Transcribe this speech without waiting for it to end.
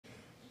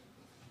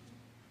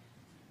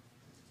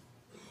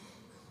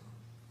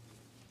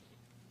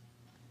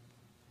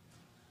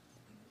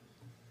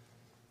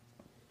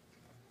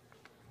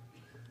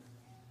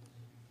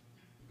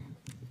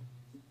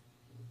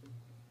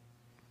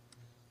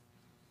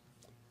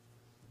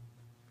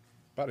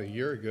about a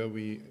year ago,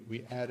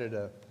 we added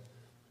a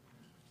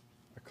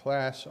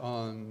class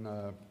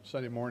on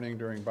Sunday morning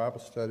during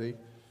Bible study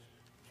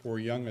for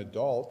young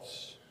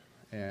adults,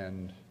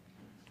 and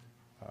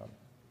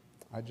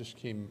I just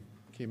came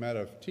out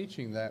of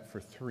teaching that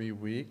for 3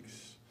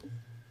 weeks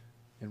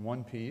in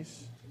one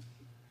piece,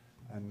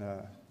 and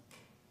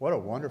what a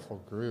wonderful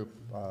group,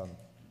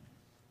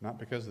 not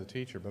because of the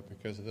teacher, but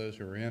because of those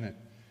who are in it.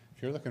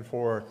 If you're looking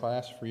for a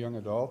class for young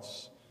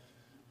adults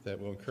that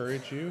will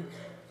encourage you,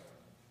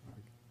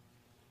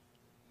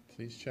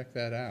 please check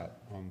that out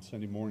on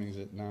Sunday mornings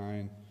at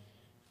 9.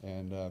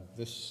 And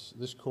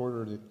this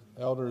quarter, the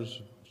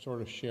elders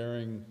sort of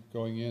sharing,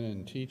 going in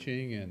and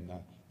teaching, and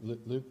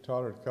Luke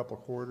taught it a couple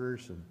of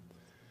quarters, and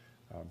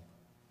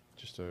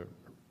just a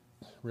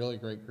really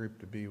great group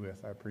to be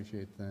with. I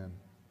appreciate them.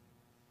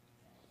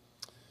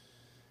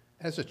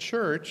 As a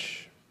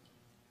church,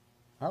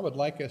 I would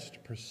like us to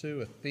pursue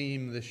a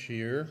theme this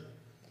year,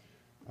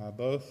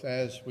 both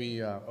as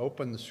we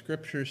open the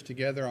scriptures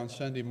together on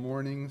Sunday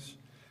mornings,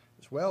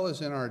 as well as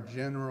in our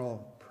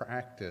general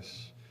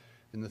practice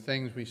in the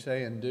things we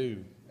say and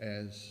do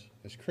as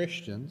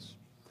Christians.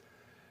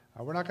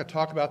 We're not going to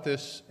talk about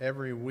this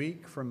every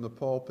week from the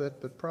pulpit,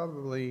 but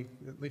probably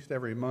at least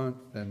every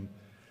month, and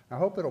I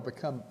hope it'll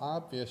become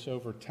obvious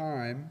over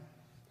time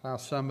how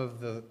some of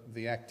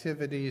the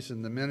activities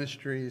and the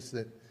ministries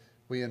that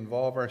we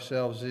involve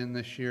ourselves in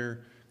this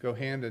year go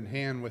hand in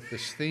hand with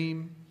this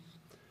theme.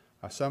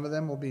 Some of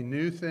them will be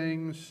new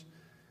things,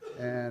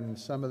 and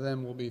some of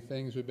them will be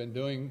things we've been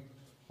doing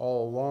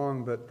all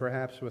along, but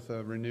perhaps with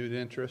a renewed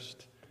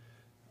interest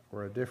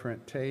or a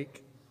different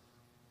take.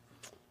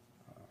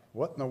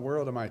 What in the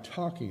world am I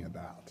talking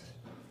about?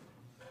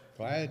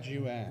 Glad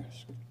you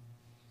asked.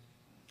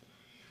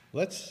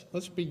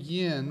 Let's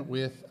begin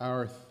with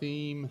our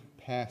theme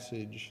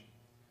passage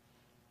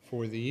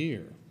for the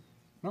year.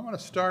 I want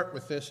to start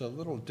with this a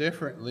little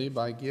differently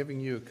by giving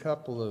you a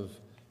couple of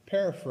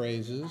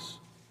paraphrases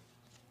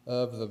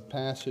of the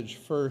passage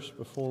first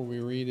before we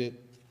read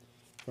it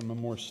from a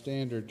more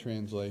standard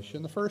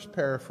translation. The first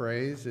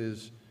paraphrase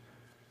is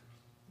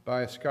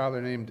by a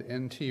scholar named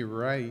N.T.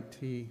 Wright.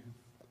 He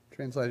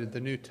translated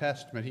the New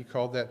Testament. He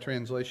called that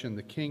translation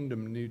the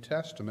Kingdom New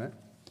Testament.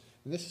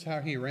 And this is how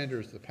he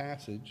renders the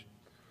passage.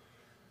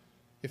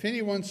 If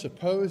anyone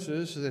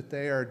supposes that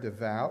they are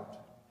devout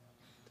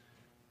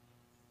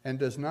and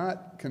does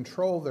not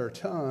control their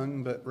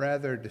tongue, but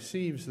rather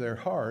deceives their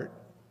heart,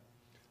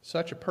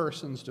 such a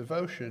person's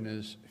devotion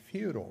is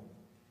futile.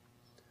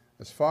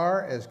 As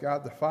far as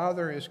God the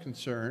Father is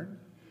concerned,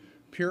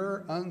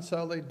 pure,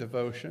 unsullied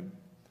devotion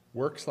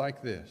works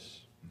like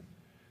this.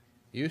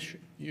 You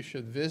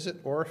should visit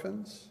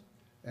orphans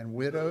and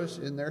widows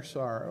in their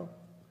sorrow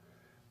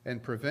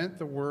and prevent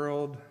the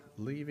world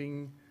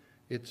leaving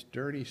its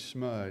dirty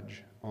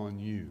smudge on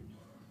you.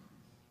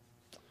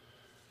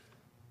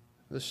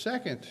 The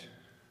second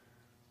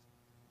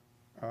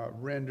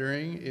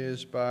rendering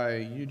is by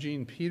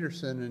Eugene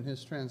Peterson in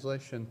his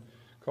translation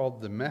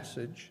called The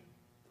Message.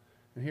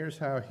 And here's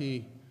how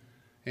he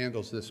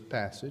handles this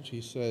passage. He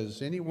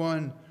says,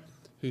 anyone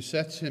who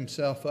sets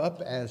himself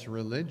up as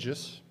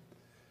religious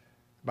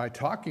by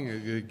talking a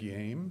good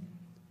game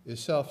is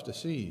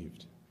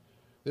self-deceived.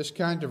 This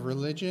kind of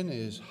religion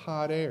is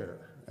hot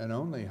air and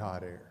only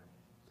hot air.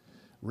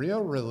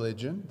 Real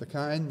religion, the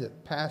kind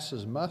that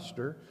passes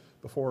muster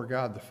before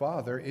God the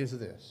Father, is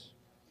this: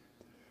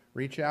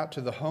 reach out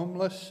to the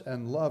homeless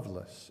and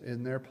loveless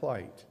in their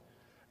plight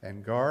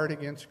and guard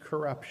against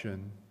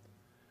corruption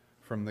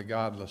from the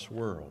godless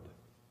world.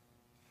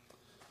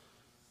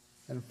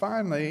 And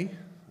finally,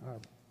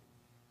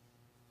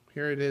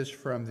 here it is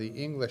from the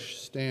English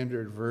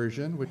Standard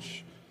Version,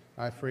 which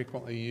I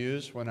frequently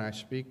use when I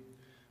speak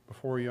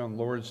before you on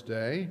Lord's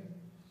Day.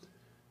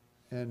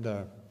 And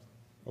oh,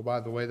 by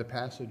the way, the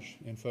passage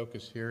in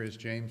focus here is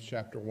James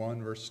chapter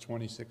 1, verses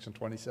 26 and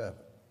 27.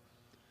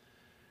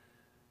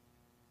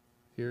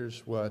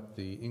 Here's what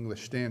the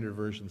English Standard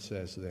Version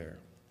says there.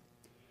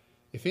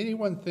 If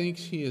anyone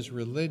thinks he is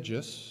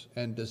religious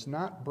and does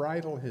not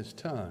bridle his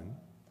tongue,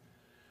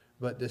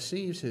 but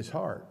deceives his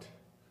heart,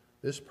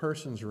 this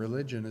person's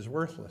religion is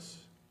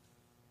worthless.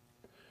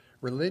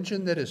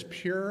 Religion that is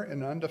pure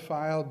and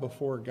undefiled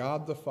before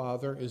God the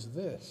Father is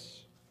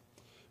this: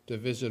 to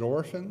visit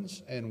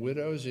orphans and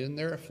widows in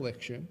their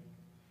affliction,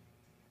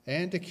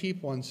 and to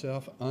keep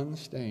oneself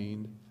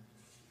unstained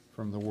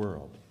from the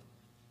world.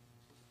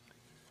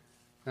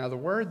 Now, the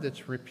word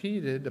that's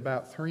repeated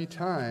about 3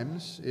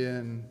 times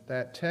in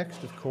that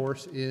text, of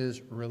course,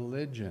 is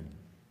religion.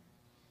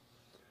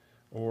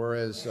 Or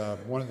as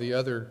one of the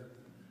other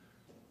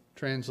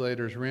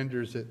translators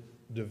renders it,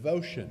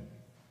 devotion.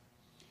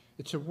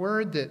 It's a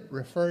word that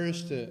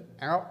refers to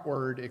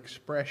outward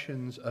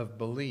expressions of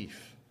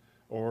belief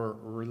or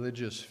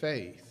religious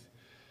faith.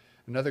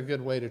 Another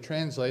good way to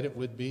translate it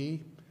would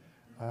be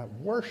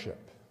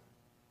worship.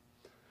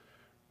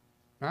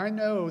 Now, I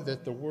know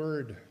that the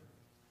word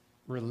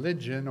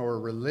religion or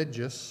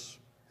religious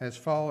has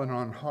fallen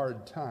on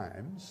hard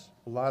times.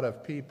 A lot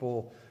of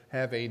people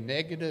have a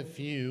negative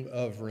view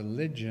of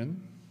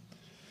religion.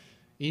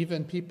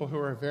 Even people who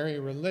are very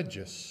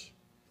religious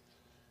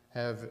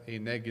have a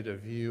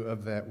negative view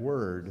of that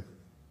word.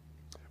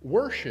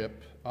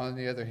 Worship, on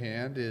the other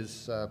hand,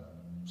 is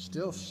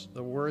still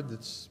a word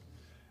that's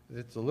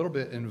a little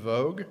bit in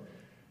vogue.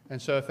 And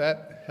so if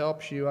that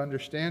helps you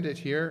understand it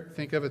here,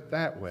 think of it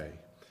that way.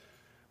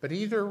 But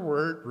either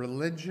word,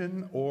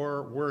 religion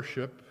or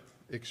worship,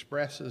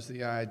 expresses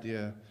the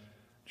idea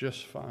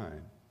just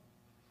fine.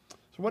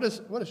 So what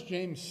does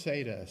James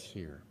say to us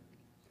here?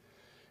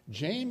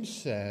 James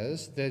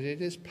says that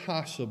it is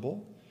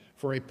possible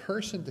for a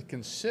person to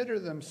consider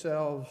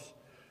themselves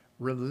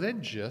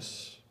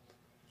religious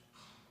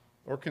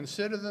or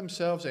consider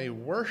themselves a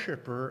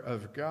worshiper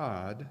of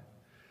God,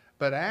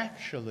 but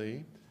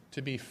actually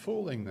to be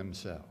fooling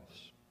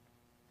themselves.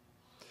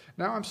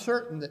 Now, I'm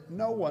certain that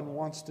no one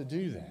wants to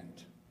do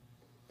that.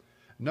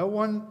 No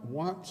one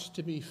wants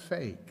to be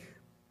fake.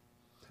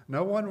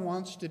 No one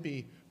wants to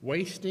be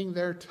wasting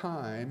their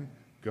time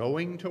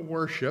going to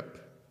worship,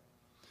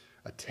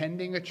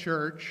 attending a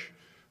church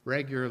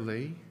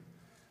regularly,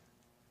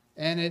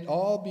 and it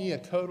all be a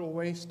total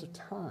waste of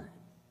time.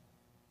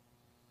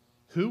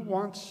 Who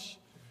wants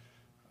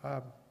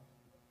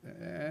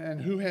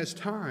and who has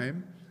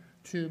time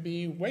to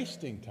be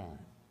wasting time?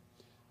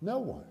 No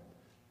one.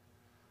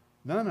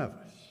 None of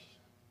us.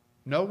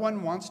 No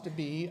one wants to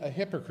be a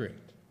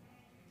hypocrite.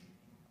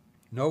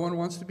 No one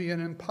wants to be an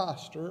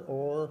imposter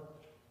or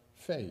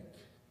fake.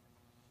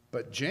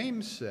 But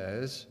James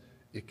says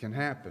it can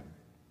happen.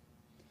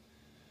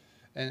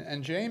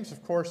 And James,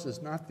 of course,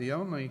 is not the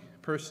only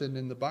person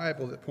in the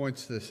Bible that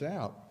points this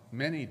out.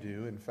 Many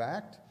do, in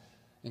fact,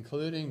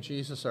 including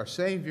Jesus our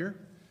Savior.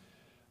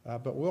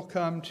 But we'll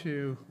come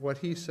to what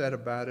he said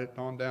about it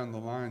on down the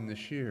line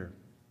this year.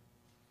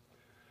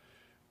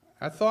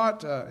 I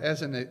thought,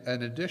 as an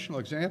additional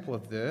example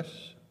of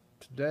this,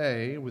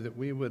 today, that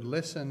we would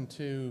listen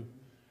to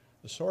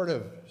the sort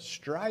of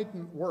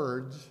strident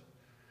words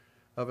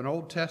of an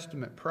Old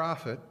Testament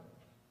prophet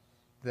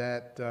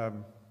that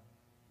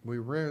we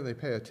rarely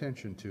pay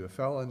attention to, a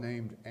fellow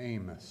named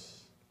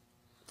Amos.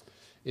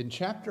 In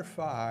chapter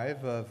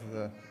 5 of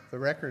the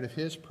record of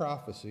his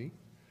prophecy,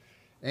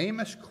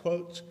 Amos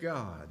quotes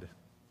God.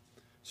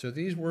 So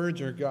these words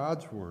are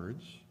God's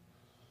words.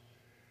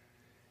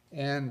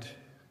 And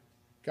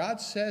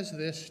God says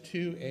this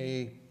to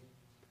a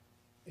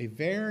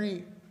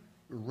very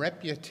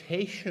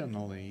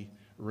reputationally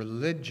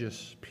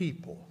religious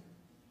people,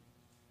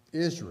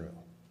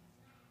 Israel.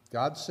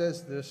 God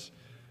says this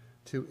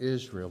to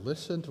Israel.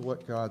 Listen to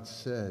what God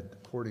said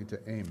according to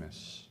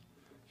Amos.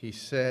 He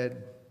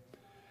said,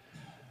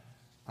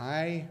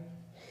 I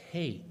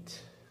hate,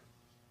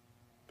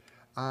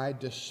 I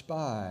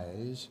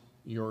despise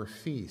your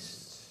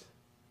feasts.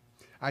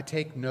 I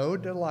take no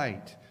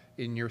delight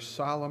in your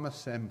solemn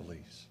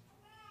assemblies.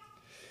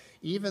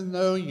 Even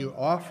though you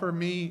offer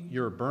me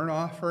your burnt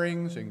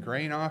offerings and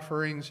grain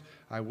offerings,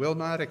 I will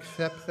not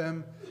accept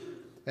them.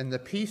 And the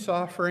peace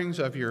offerings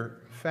of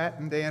your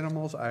fattened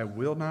animals, I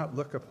will not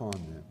look upon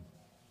them.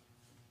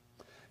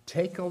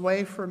 Take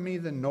away from me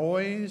the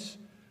noise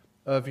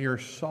of your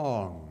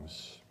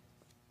songs.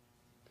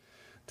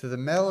 To the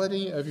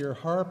melody of your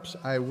harps,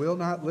 I will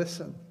not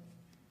listen.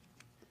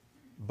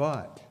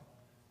 But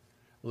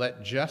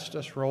let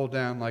justice roll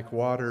down like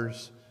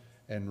waters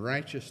and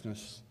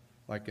righteousness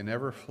like an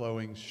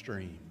ever-flowing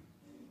stream.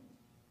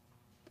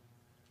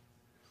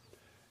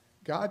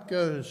 God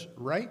goes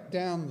right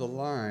down the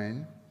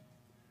line,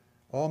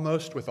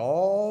 almost with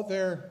all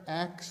their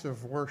acts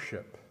of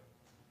worship,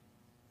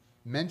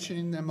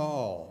 mentioning them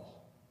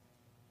all,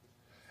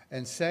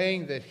 and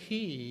saying that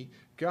he,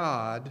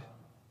 God,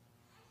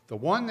 the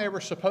one they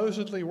were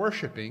supposedly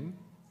worshiping,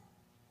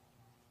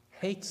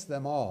 hates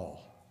them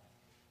all.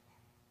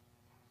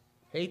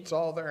 Hates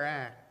all their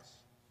acts.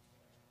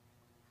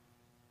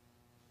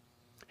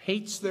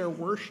 Hates their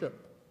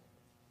worship.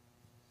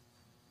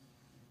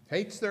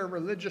 Hates their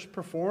religious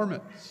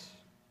performance.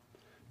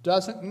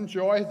 Doesn't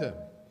enjoy them.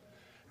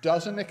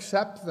 Doesn't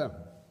accept them.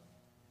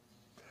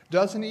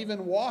 Doesn't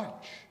even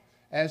watch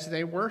as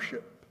they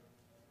worship.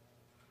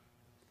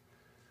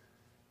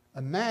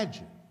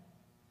 Imagine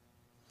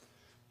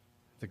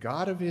the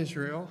God of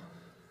Israel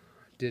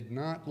did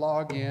not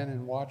log in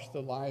and watch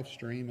the live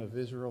stream of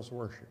Israel's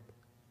worship.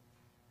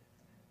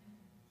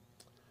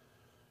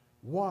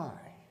 Why?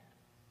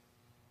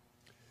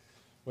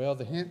 Well,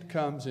 the hint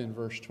comes in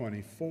verse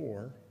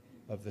 24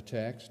 of the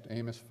text,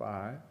 Amos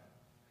 5.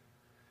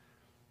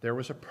 There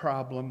was a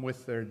problem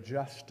with their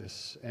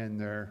justice and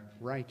their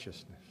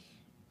righteousness.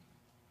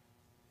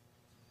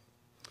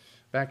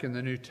 Back in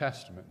the New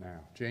Testament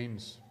now,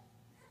 James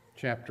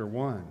chapter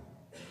 1.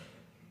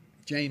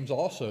 James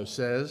also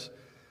says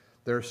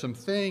there are some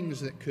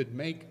things that could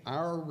make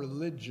our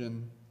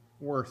religion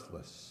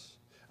worthless,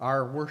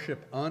 our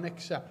worship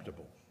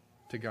unacceptable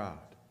to God.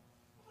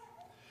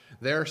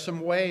 There are some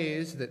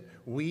ways that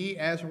we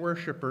as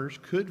worshipers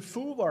could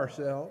fool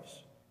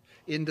ourselves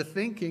into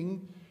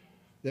thinking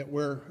that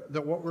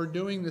what we're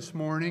doing this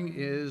morning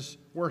is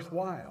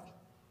worthwhile,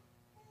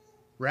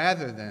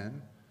 rather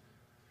than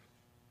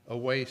a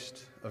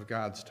waste of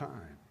God's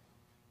time.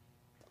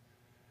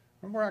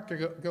 We're not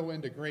going to go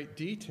into great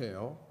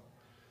detail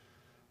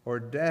or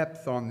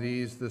depth on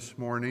these this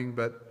morning,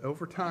 but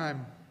over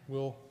time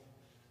we'll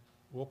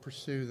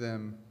pursue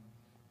them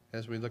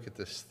as we look at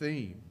this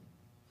theme.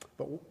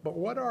 But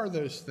what are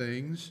those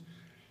things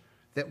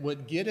that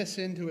would get us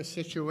into a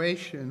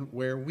situation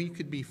where we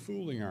could be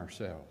fooling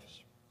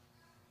ourselves?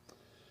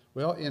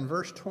 Well, in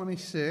verse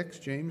 26,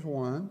 James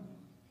 1,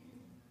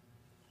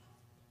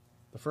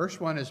 the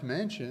first one is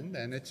mentioned,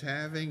 and it's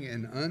having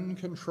an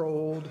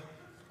uncontrolled,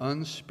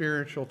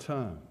 unspiritual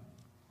tongue.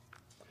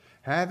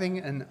 Having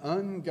an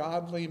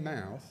ungodly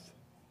mouth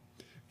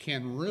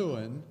can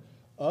ruin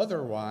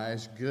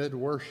otherwise good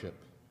worship.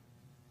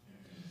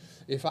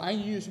 If I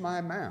use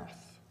my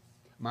mouth,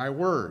 my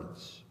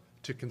words,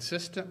 to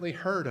consistently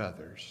hurt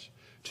others,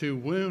 to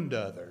wound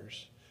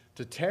others,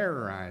 to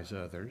terrorize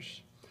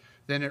others,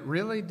 then it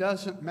really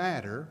doesn't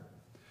matter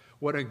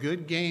what a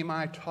good game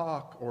I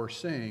talk or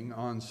sing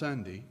on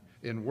Sunday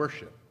in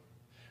worship,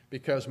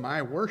 because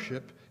my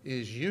worship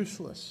is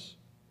useless,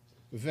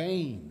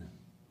 vain,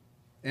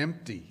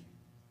 empty.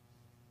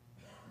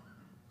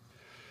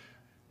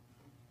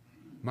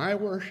 My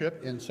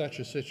worship in such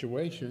a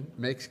situation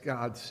makes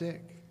God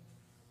sick,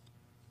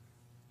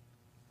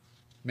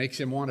 makes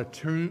him want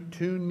to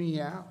tune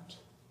me out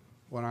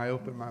when I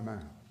open my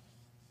mouth.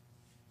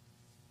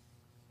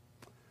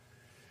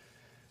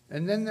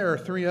 And then there are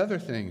three other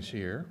things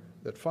here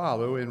that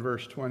follow in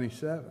verse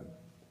 27.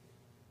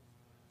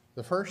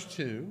 The first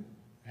two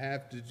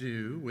have to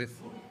do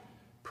with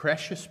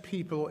precious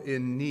people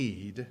in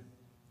need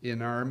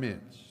in our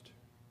midst.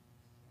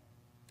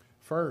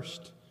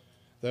 First,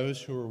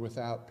 those who are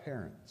without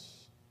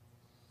parents,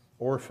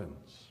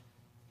 orphans,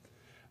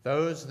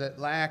 those that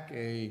lack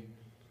a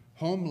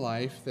home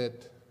life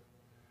that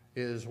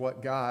is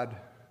what God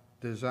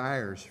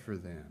desires for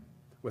them,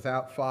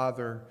 without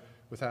father,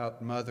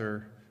 without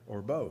mother,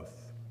 or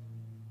both.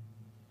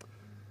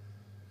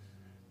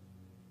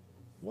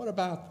 What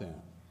about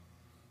them?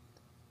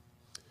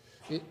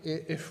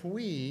 If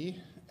we,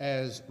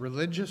 as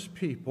religious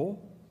people,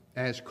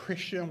 as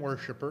Christian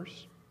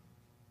worshipers,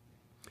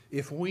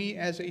 if we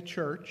as a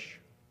church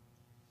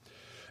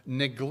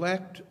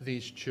neglect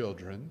these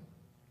children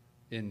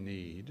in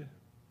need,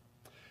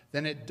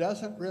 then it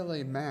doesn't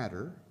really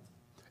matter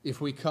if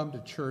we come to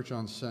church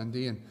on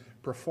Sunday and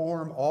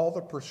perform all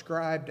the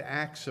prescribed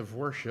acts of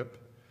worship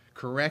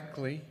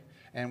correctly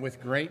and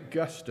with great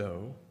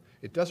gusto.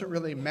 It doesn't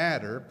really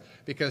matter,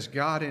 because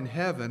God in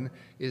heaven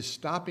is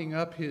stopping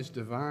up his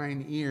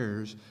divine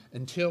ears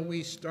until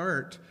we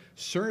start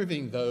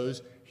serving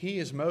those he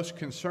is most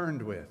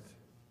concerned with.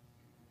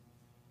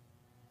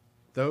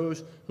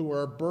 Those who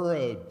are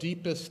burrowed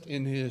deepest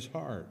in his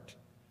heart.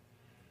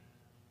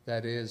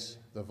 That is,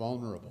 the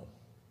vulnerable,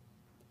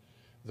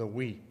 the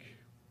weak,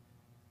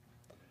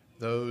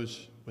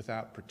 those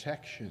without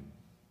protection.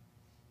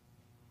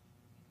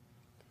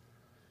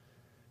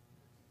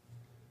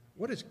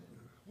 What is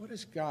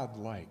God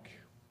like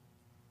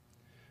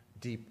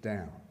deep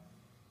down?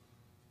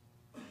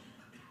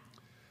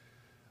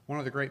 One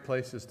of the great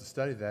places to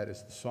study that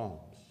is the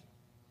Psalms.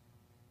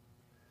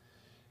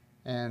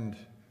 And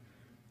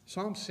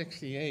Psalm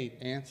 68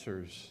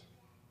 answers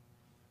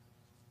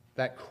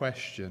that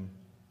question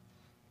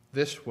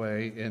this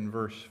way in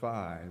verse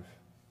 5.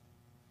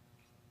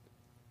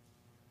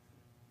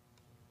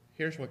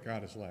 Here's what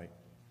God is like.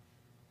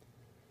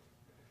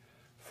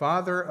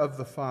 Father of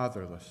the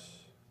fatherless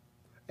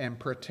and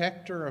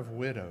protector of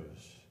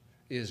widows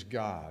is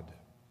God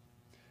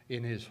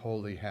in his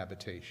holy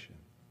habitation.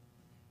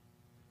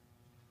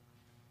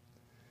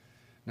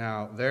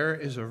 Now, there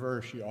is a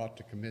verse you ought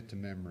to commit to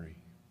memory.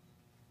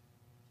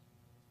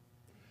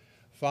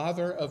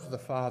 Father of the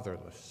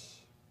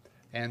fatherless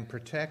and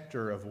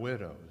protector of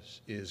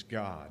widows is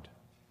God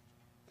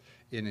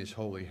in his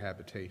holy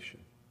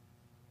habitation.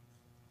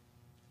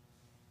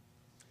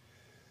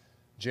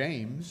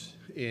 James,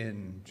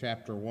 in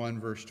chapter 1,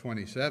 verse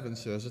 27,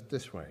 says it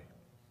this way: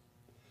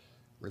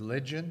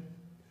 religion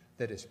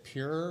that is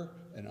pure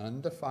and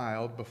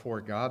undefiled before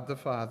God the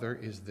Father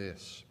is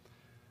this,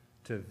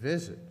 to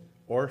visit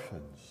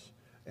orphans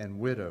and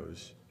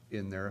widows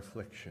in their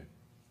affliction.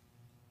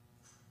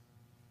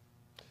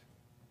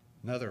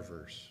 Another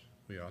verse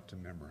we ought to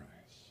memorize.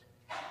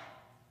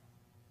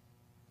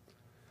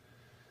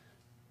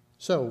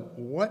 So,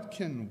 what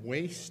can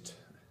waste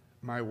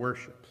my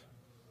worship?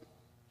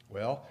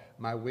 Well,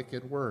 my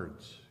wicked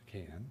words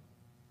can,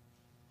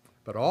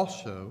 but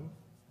also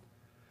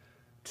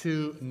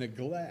to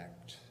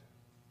neglect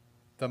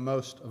the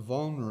most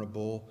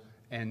vulnerable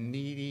and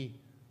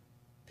needy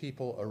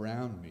people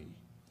around me.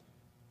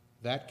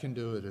 That can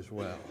do it as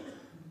well.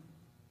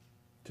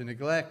 To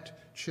neglect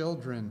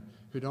children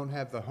who don't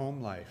have the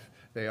home life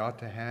they ought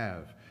to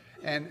have,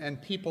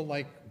 and people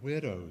like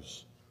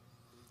widows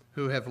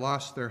who have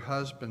lost their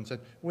husbands, and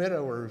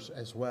widowers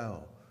as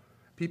well.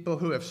 People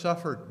who have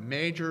suffered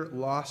major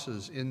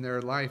losses in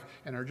their life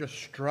and are just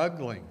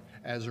struggling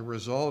as a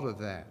result of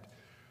that.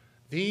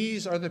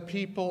 These are the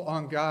people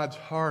on God's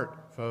heart,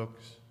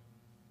 folks.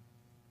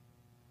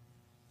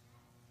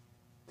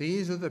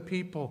 These are the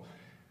people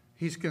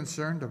he's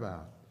concerned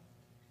about.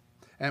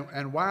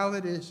 And while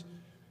it is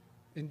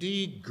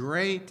indeed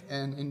great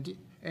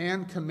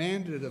and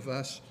commanded of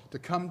us to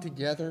come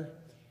together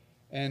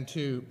and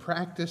to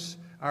practice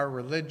our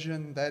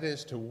religion, that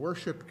is, to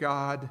worship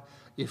God,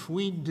 if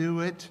we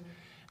do it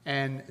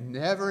and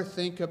never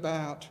think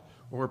about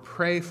or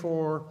pray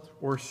for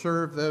or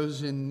serve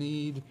those in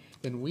need,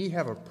 then we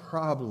have a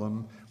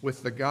problem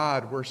with the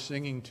God we're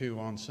singing to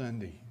on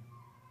Sunday.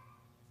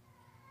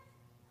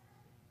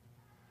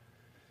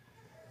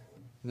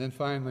 And then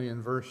finally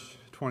in verse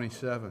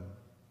 27,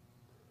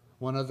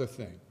 one other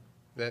thing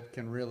that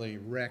can really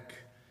wreck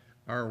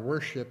our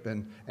worship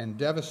and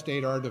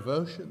devastate our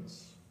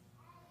devotions.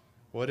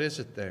 What is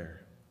it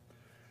there?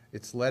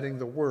 It's letting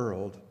the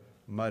world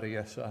muddy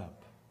us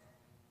up.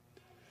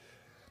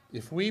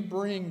 If we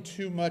bring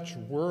too much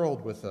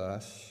world with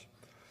us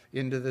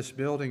into this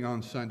building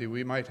on Sunday,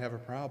 we might have a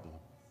problem.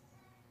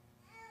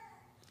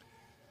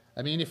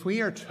 I mean, if we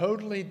are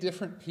totally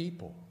different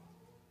people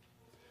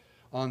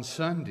on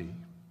Sunday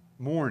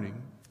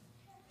morning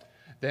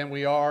than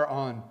we are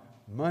on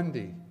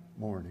Monday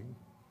morning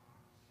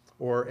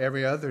or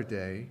every other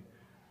day,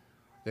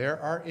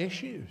 there are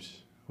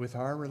issues with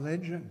our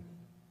religion.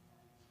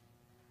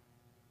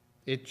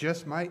 It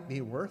just might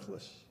be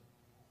worthless,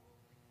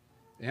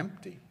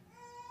 empty.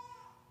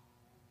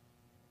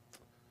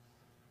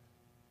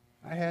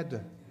 I had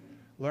to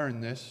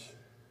learn this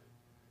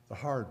the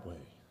hard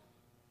way.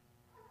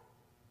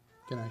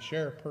 Can I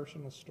share a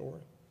personal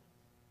story?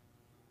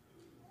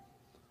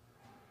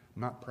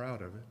 I'm not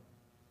proud of it.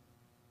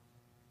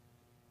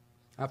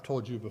 I've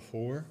told you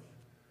before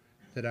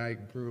that I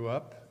grew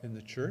up in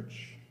the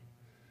church.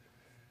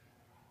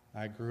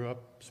 I grew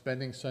up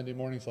spending Sunday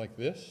mornings like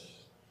this,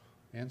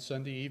 and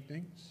Sunday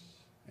evenings,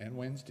 and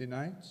Wednesday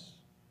nights,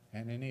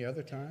 and any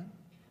other time.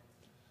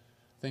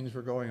 Things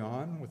were going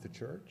on with the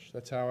church.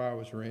 That's how I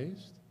was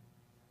raised.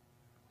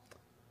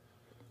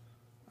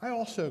 I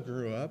also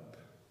grew up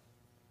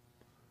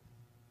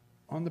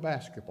on the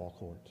basketball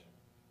court.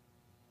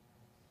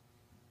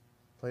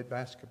 Played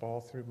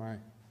basketball through my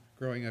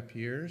growing up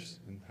years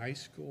in high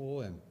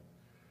school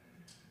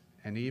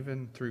and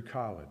even through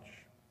college.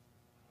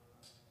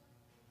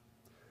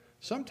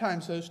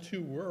 Sometimes those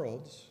two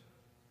worlds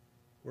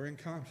were in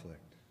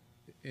conflict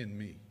in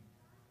me.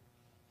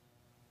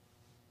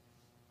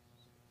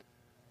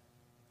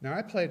 Now,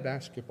 I played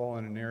basketball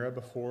in an era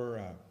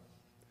before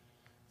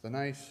the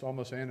nice,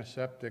 almost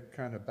antiseptic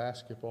kind of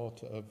basketball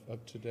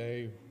of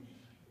today,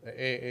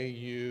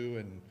 AAU,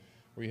 and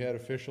we had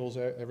officials,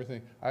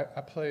 everything. I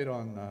played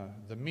on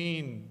the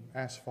mean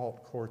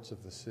asphalt courts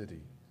of the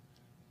city,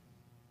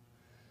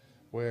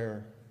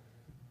 where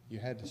you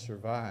had to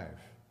survive,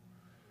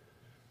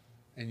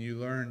 and you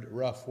learned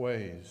rough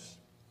ways,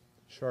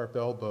 sharp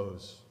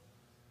elbows,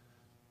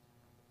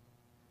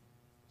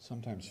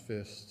 sometimes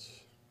fists,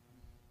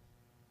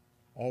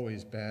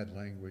 always bad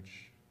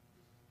language.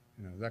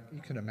 You know, that you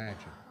can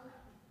imagine.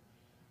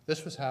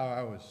 This was how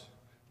I was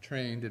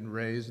trained and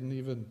raised, and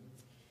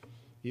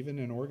even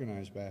in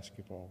organized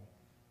basketball.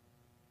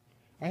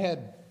 I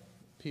had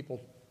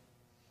people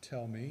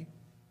tell me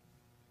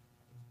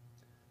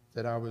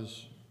that I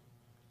was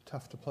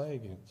tough to play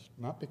against,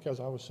 not because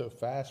I was so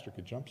fast or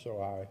could jump so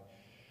high,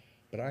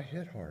 but I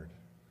hit hard.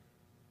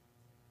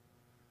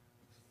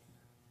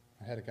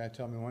 I had a guy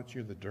tell me once,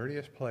 "You're the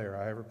dirtiest player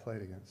I ever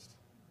played against."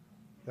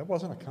 That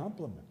wasn't a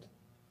compliment.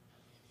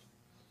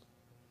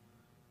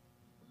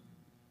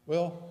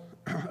 Well,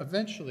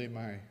 eventually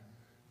my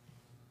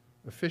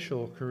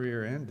official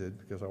career ended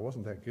because I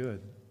wasn't that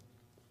good.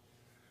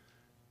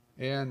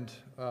 And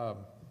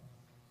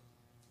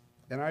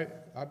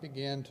I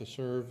began to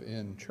serve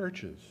in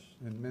churches,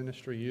 in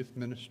ministry, youth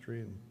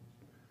ministry, and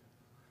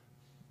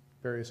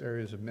various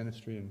areas of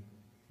ministry in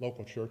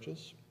local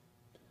churches.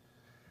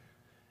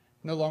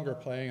 No longer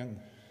playing on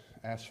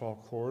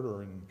asphalt court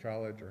or in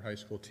college or high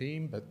school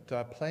team,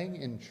 but playing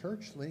in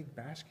church league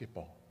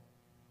basketball.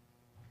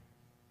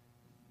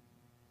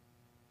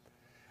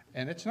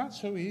 And it's not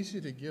so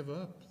easy to give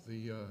up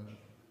the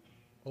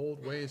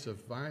old ways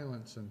of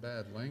violence and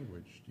bad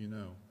language, you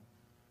know,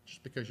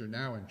 just because you're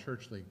now in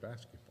church league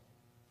basketball.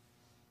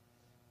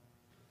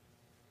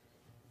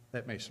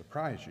 That may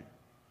surprise you,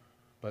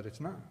 but it's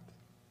not.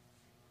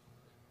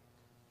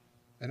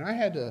 And I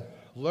had to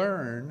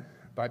learn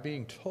by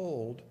being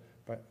told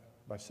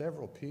by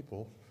several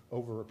people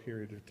over a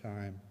period of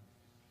time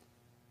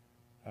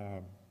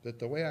that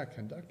the way I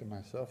conducted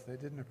myself, they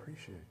didn't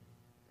appreciate.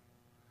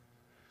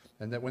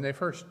 And that when they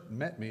first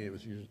met me, it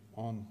was usually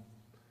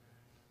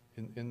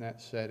in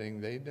that setting,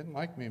 they didn't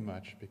like me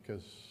much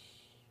because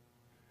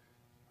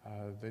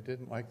they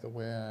didn't like the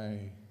way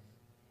I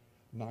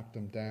knocked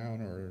them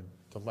down or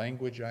the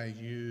language I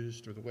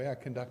used or the way I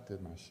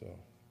conducted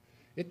myself.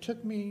 It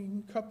took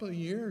me a couple of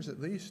years at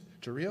least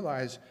to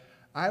realize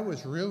I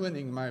was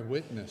ruining my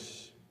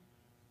witness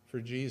for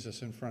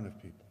Jesus in front of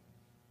people.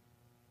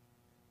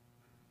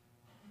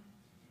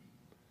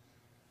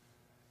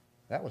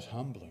 That was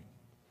humbling.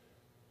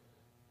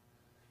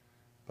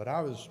 But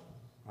I was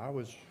I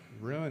was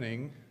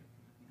ruining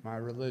my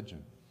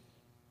religion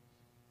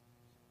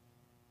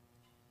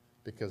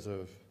because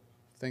of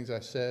things I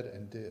said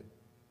and did.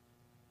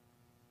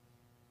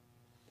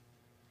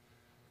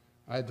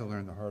 I had to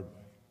learn the hard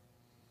way.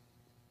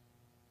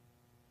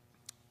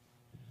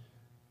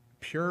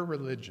 Pure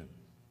religion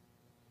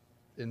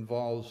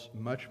involves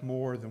much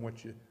more than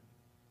what you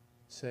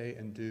say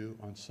and do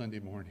on Sunday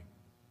morning.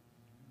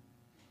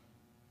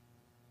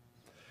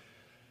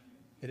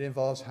 It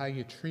involves how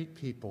you treat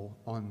people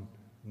on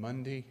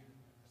Monday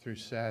through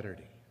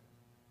Saturday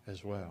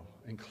as well,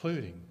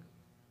 including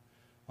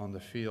on the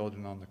field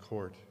and on the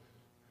court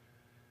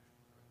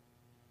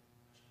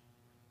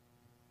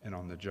and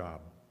on the job.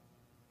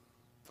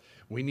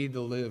 We need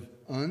to live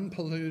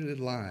unpolluted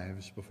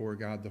lives before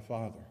God the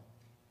Father.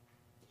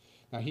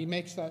 Now, He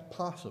makes that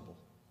possible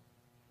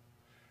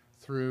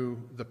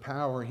through the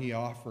power He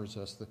offers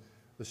us,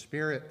 the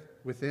Spirit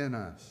within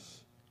us.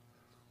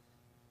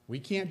 We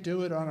can't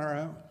do it on our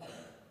own,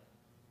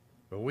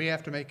 but we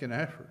have to make an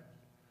effort.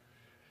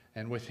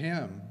 And with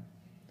Him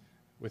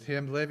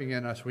living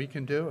in us, we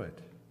can do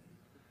it.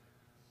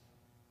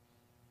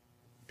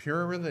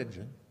 Pure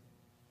religion,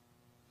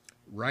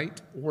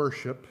 right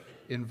worship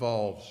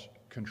involves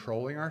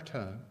controlling our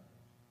tongue,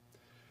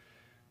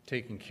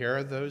 taking care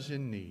of those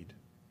in need,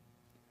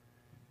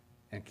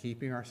 and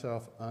keeping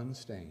ourselves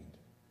unstained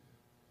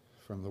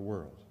from the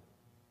world.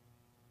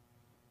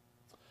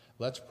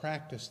 Let's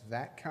practice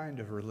that kind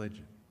of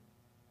religion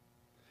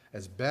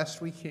as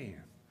best we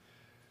can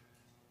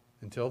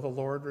until the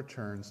Lord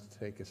returns to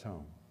take us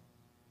home.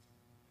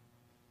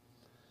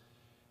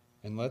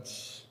 And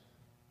let's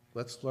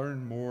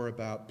learn more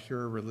about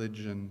pure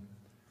religion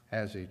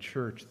as a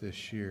church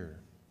this year.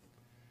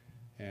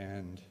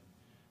 And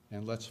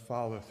let's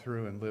follow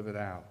through and live it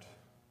out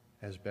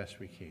as best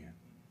we can.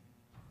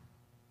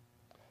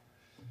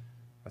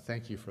 I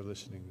thank you for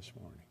listening this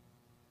morning.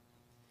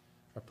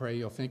 I pray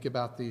you'll think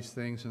about these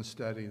things and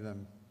study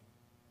them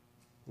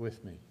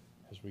with me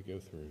as we go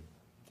through.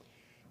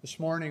 This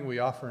morning we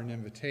offer an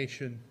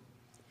invitation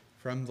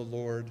from the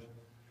Lord.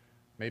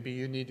 Maybe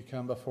you need to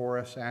come before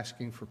us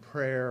asking for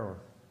prayer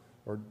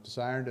or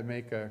desiring to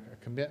make a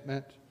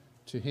commitment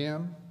to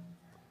Him.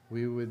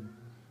 We would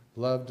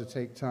love to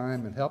take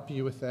time and help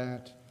you with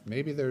that.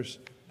 Maybe there's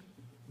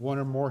one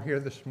or more here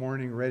this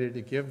morning ready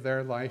to give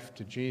their life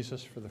to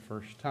Jesus for the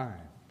first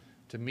time,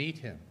 to meet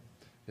Him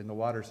in the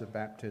waters of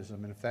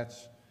baptism. And if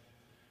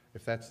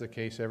that's the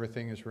case,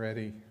 everything is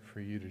ready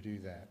for you to do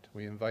that.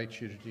 We invite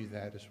you to do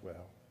that as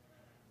well.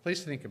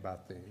 Please think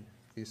about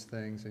these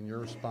things and your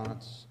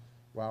response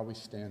while we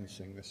stand and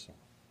sing this song.